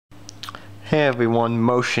Hey everyone,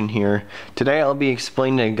 Motion here. Today I'll be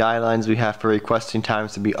explaining the guidelines we have for requesting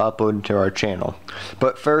times to be uploaded to our channel.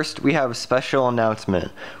 But first, we have a special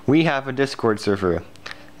announcement. We have a Discord server.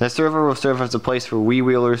 The server will serve as a place for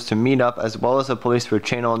WeWheelers to meet up, as well as a place for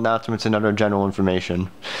channel announcements and other general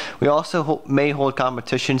information. We also may hold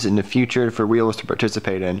competitions in the future for wheelers to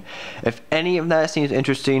participate in. If any of that seems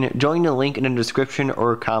interesting, join the link in the description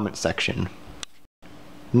or comment section.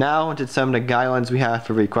 Now into some of the guidelines we have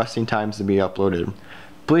for requesting times to be uploaded.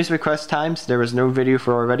 Please request times. There is no video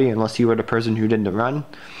for already unless you are the person who did the run.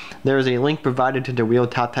 There is a link provided to the Wheel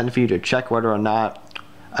Top 10 for you to check whether or not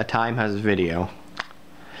a time has video.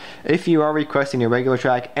 If you are requesting a regular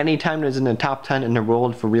track, any time that is in the top 10 in the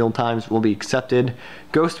world for real times will be accepted.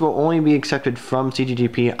 Ghosts will only be accepted from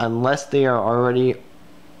CGGP unless they are already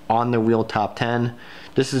on the Wheel Top 10.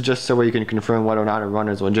 This is just so you can confirm whether or not a run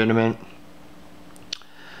is legitimate.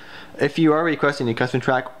 If you are requesting a custom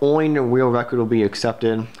track, only the wheel record will be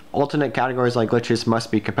accepted. Alternate categories like glitches must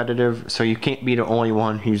be competitive, so you can't be the only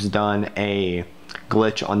one who's done a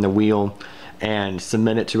glitch on the wheel and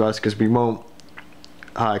submit it to us, because we won't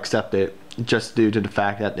accept it just due to the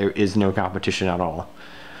fact that there is no competition at all.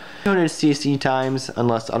 200 CC times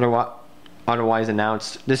unless otherwise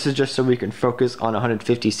announced. This is just so we can focus on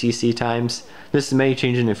 150 CC times. This may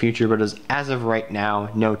change in the future, but as of right now,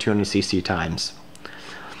 no 200 CC times.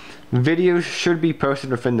 Videos should be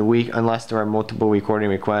posted within the week unless there are multiple recording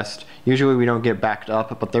requests. Usually we don't get backed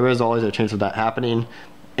up, but there is always a chance of that happening.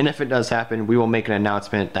 And if it does happen, we will make an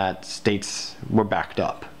announcement that states we're backed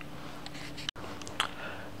up.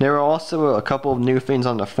 There are also a couple of new things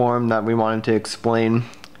on the forum that we wanted to explain.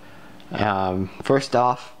 First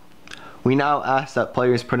off, we now ask that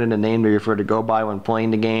players put in a name they refer to go by when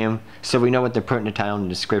playing the game, so we know what to put in the title and the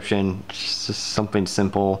description. It's just something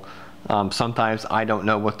simple. Sometimes I don't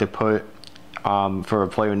know what to put for a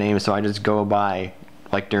player name, so I just go by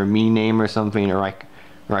like their me name or something, or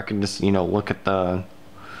I can just look at the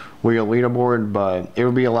wheel leaderboard. But it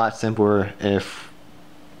would be a lot simpler if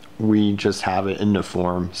we just have it in the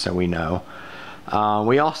form so we know.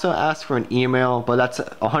 We also ask for an email, but that's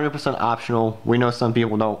 100% optional. We know some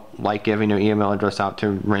people don't like giving their email address out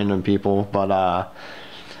to random people, but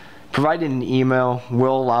providing an email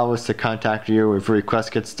will allow us to contact you if a request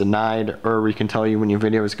gets denied, or we can tell you when your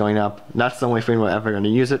video is going up. That's the only thing we're ever going to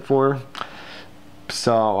use it for.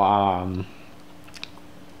 So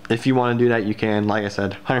if you want to do that, you can. Like I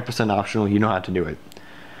said, 100% optional. You know how to do it.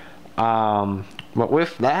 But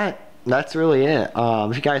with that, that's really it.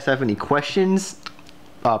 If you guys have any questions,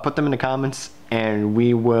 put them in the comments and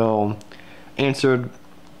we will answer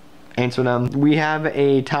them. We have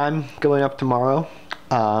a time going up tomorrow.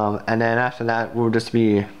 And then after that, we'll just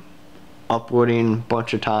be uploading a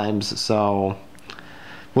bunch of times, so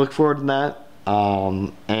look forward to that,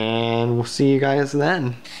 and we'll see you guys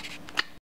then.